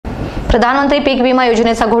प्रधानमंत्री पीक विमा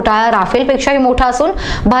योजनेचा घोटाळा राफेलपेक्षाही मोठा असून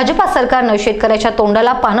भाजपा सरकारने शेतकऱ्याच्या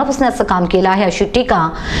तोंडाला पानं पुसण्याचं काम केलं आहे, अशी टीका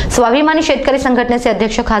स्वाभिमानी शेतकरी संघटनेचे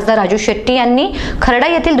अध्यक्ष खासदार राजू शेट्टी यांनी खर्डा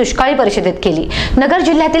येथील दुष्काळी परिषदेत केली। नगर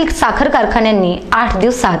जिल्ह्यातील साखर कारखान्यांनी 8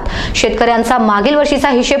 दिवसात शेतकऱ्यांचा मागील वर्षीचा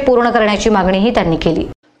हिशेब पूर्ण करण्याची मागणीही त्यांनी केली।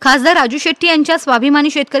 खासदार राजू शेट्टी यांच्या स्वाभिमानी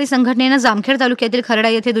शेतकरी संघटनेने जामखेड तालुक्यातील खर्डा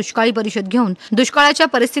येथे दुष्काळी परिषद घेऊन दुष्काळाच्या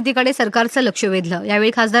परिस्थितीकडे सरकारचं लक्ष वेधलं।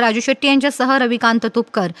 यावेळी खासदार राजू शेट्टी यांच्यासह रविकांत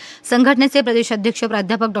तुपकर, संघटनेचे प्रदेशाध्यक्ष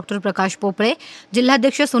प्राध्यापक डॉक्टर प्रकाश पोपळे,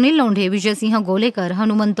 जिल्हाध्यक्ष सुनील लोंढे, विजयसिंह गोलेकर,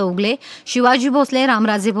 हनुमंत उगले, शिवाजी भोसले,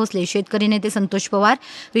 रामराजे भोसले, शेतकरी नेते संतोष पवार,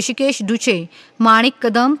 ऋषिकेश डुचे, माणिक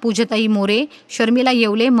कदम, पूजताई मोरे, शर्मिला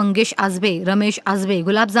येवले, मंगेश आजबे, रमेश आजबे,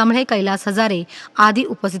 गुलाब जांभळे, कैलास हजारे आदी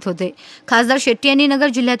उपस्थित होते। खासदार शेट्टी यांनी नगर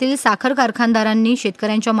जिल्ह्यातील साखर कारखानदारांनी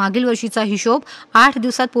शेतकऱ्यांच्या मागील वर्षीचा हिशोब 8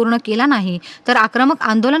 दिवसात पूर्ण केला नाही तर आक्रमक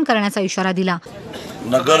आंदोलन करण्याचा इशारा दिला।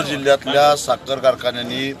 नगर जिल्ह्यातल्या साखर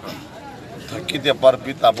कारखान्यांनी थकीत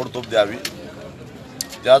एफआरपी ताबडतोब द्यावी।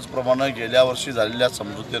 त्याचप्रमाणे गेल्या वर्षी झालेल्या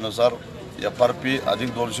समजुतीनुसार एफआरपी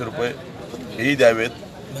अधिक 200 रुपये हेही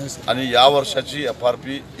द्यावेत आणि या वर्षाची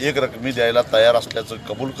एफआरपी एक रकमी द्यायला तयार असल्याचं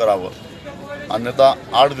कबूल करावं, अन्यथा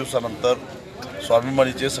 8 दिवसानंतर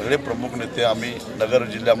स्वाभिमानीचे सगळे प्रमुख नेते आम्ही नगर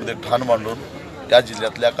जिल्ह्यामध्ये ठाण मांडून या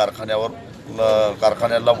जिल्ह्यातल्या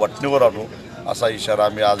कारखान्याला वटणीवर आणू असा इशारा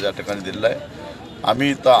आम्ही आज या ठिकाणी दिलेला आहे। आम्ही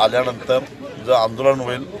इथं आल्यानंतर जे आंदोलन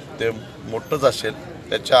होईल ते मोठंच असेल,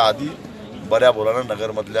 त्याच्या आधी बऱ्या बोलानं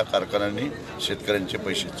नगरमधल्या कारखान्यांनी शेतकऱ्यांचे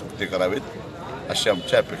पैसे चुकते करावेत अशी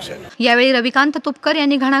आमची अपेक्षा आहे। यावेळी रविकांत तुपकर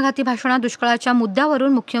यांनी घणाघाती भाषणात दुष्काळाच्या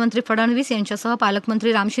मुद्द्यावरून मुख्यमंत्री फडणवीस यांच्यासह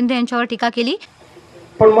पालकमंत्री राम शिंदे यांच्यावर टीका केली।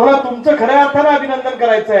 पण मला तुमचं खऱ्या अर्थाने अभिनंदन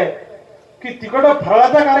करायचं आहे की तिकडं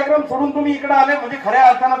फराळाचा कार्यक्रम सोडून तुम्ही इकडे आले, म्हणजे खऱ्या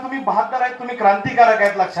अर्थाने तुम्ही बहादर आहेत, तुम्ही क्रांतिकारक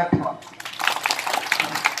आहेत, लक्षात ठेवा।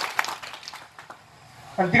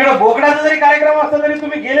 आणि तिकडे बोकड्याचा जरी कार्यक्रम असता तरी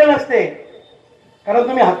तुम्ही गेले नसते, कारण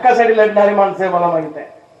तुम्ही हक्कासाठी लढणारी माणसं आहे, मला माहित आहे।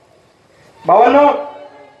 भावांनो,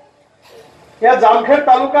 या जामखेड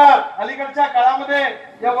तालुका अलीकडच्या काळामध्ये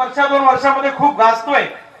या 1-2 वर्षामध्ये खूप गाजतोय,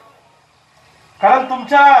 कारण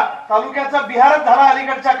तुमच्या तालुक्याचा बिहारच झाला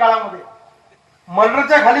अलीकडच्या काळामध्ये।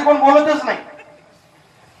 मर्डरच्या खाली कोण बोलतच नाही।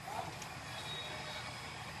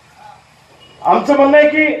 आमचं म्हणणं आहे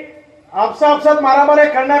की आपसात मारामाऱ्या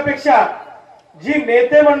करण्यापेक्षा जी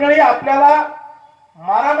नेते मंडळी आपल्याला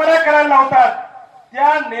मारामाऱ्या करायला लावतात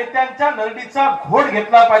त्या नेत्यांच्या नरडीचा घोट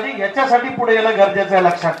घेतला पाहिजे, याच्यासाठी पुढे येणं गरजेचं आहे,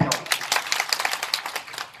 लक्षात ठेवा।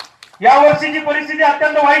 या वर्षीची परिस्थिती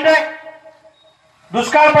अत्यंत वाईट आहे,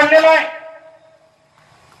 दुष्काळ पडलेला आहे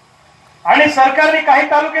आणि सरकारने काही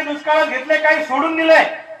तालुके दुष्काळात घेतले, काही सोडून दिले।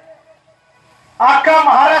 अख्खा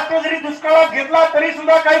महाराष्ट्र जरी दुष्काळात घेतला तरी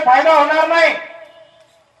सुद्धा काही फायदा होणार नाही,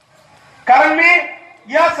 कारण मी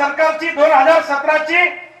या सरकारची 2017ची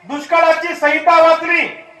दुष्काळाची संहिता वाचली।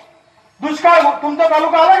 दुष्काळ तुमचा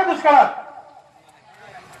तालुका आलाय का दुष्काळात?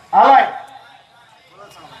 आलाय।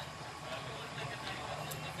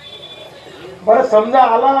 बरं, समजा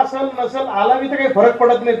आला असेल नसेल, आला बी तर काही फरक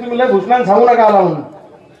पडत नाही, तुम्ही लय घोषणा सांगू नका आला म्हणून।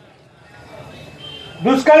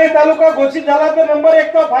 दुष्काळी तालुका घोषित झाला तर नंबर 1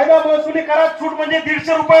 चा फायदा महसुली करात सूट म्हणजे 150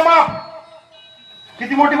 रुपये माफ।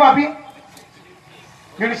 किती मोठी माफी?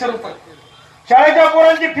 150 रुपये। शाळेच्या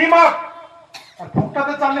पोरांची फी माफ। फुकटा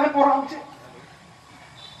तर चालले पोरं आमचे,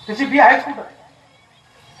 त्याची फी आहेच कुठं?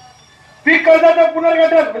 पीक कर्जाचं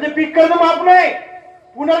पुनर्गठन म्हणजे पीक कर्ज माफ नाही,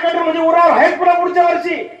 पुनर्गठन म्हणजे उरावर आहेच पुन्हा पुढच्या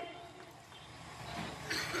वर्षी।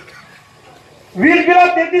 वीज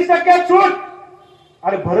बिलात 33% सूट।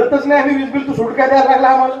 अरे भरतच नाही आम्ही वीज बिल, तू सूट काय द्यायला लागला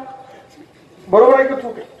आम्हाला? बरोबर आहे का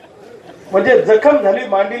चूक आहे? म्हणजे जखम झाली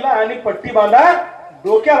मांडीला आणि पट्टी बांधा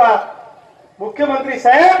डोक्याला। मुख्यमंत्री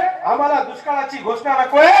साहेब, आम्हाला दुष्काळाची घोषणा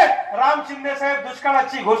नकोय, राम शिंदे साहेब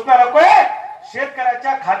दुष्काळाची घोषणा नकोय,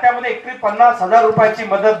 शेतकऱ्याच्या खात्यामध्ये 50,000 रुपयाची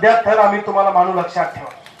मदत द्या तर आम्ही तुम्हाला मानू, लक्षात ठेवा।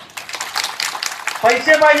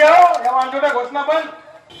 पैसे पाहिजे हो, या वांजोट्या घोषणा बंद।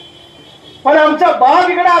 पण आमचा बाप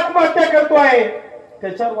इकडे आत्महत्या करतो आहे,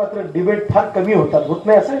 त्याच्यावर मात्र डिबेट फार कमी होतात, होत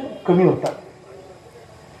नाही असं, कमी होतात।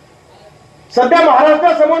 सध्या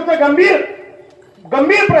महाराष्ट्रासमोरचा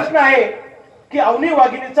गंभीर प्रश्न आहे की अवनी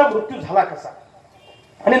वाघिणीचा मृत्यू झाला कसा,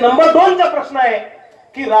 आणि नंबर 2 चा प्रश्न आहे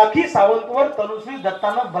की राखी सावंतवर तनुश्री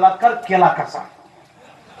दत्तानं बलात्कार केला कसा।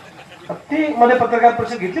 ती मध्ये पत्रकार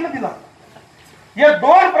परिषद घेतली ना तिला। या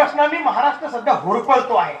 2 प्रश्नांनी महाराष्ट्र सध्या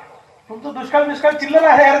होरपळतो आहे। तुमचं दुष्काळ चिल्लर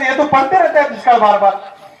आहे यार, ये तो पडते रहता है दुष्काळ बार बार।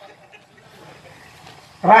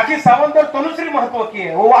 राखी सावंत और तनुश्री महत्व की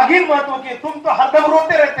है, वो वाघिन महत्व की है। तुम तो हरदम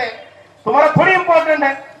रोते रहते हैं, तुम्हारा थोड़ी इंपॉर्टेंट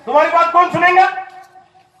है, तुम्हारी बात कौन सुनेगा?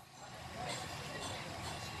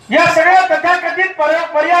 या सगळ्या तथाकथित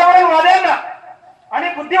पर्यावरणवाद्यांना आणि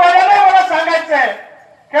बुद्धिवाद्यांना मला सांगायचं आहे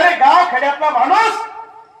की गाव खेड्यातला माणूस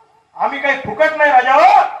आम्ही काही फुकट नाही राजा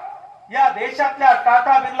हो. या देशातल्या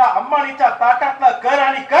टाटा बिर्ला अंबानीच्या ताटातला कर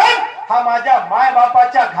आणि कर हा माझ्या माय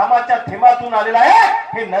बापाच्या घामाच्या थेंबातून आलेला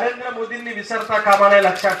आहे. हे नरेंद्र मोदींनी विसरता कामा नये,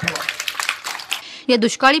 लक्षात ठेवा. या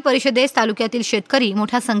दुष्काळी परिषदेस तालुक्यातील शेतकरी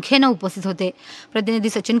मोठ्या संख्येने उपस्थित होते. प्रतिनिधी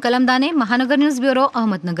सचिन कलमदाने, महानगर न्यूज ब्युरो,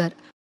 अहमदनगर.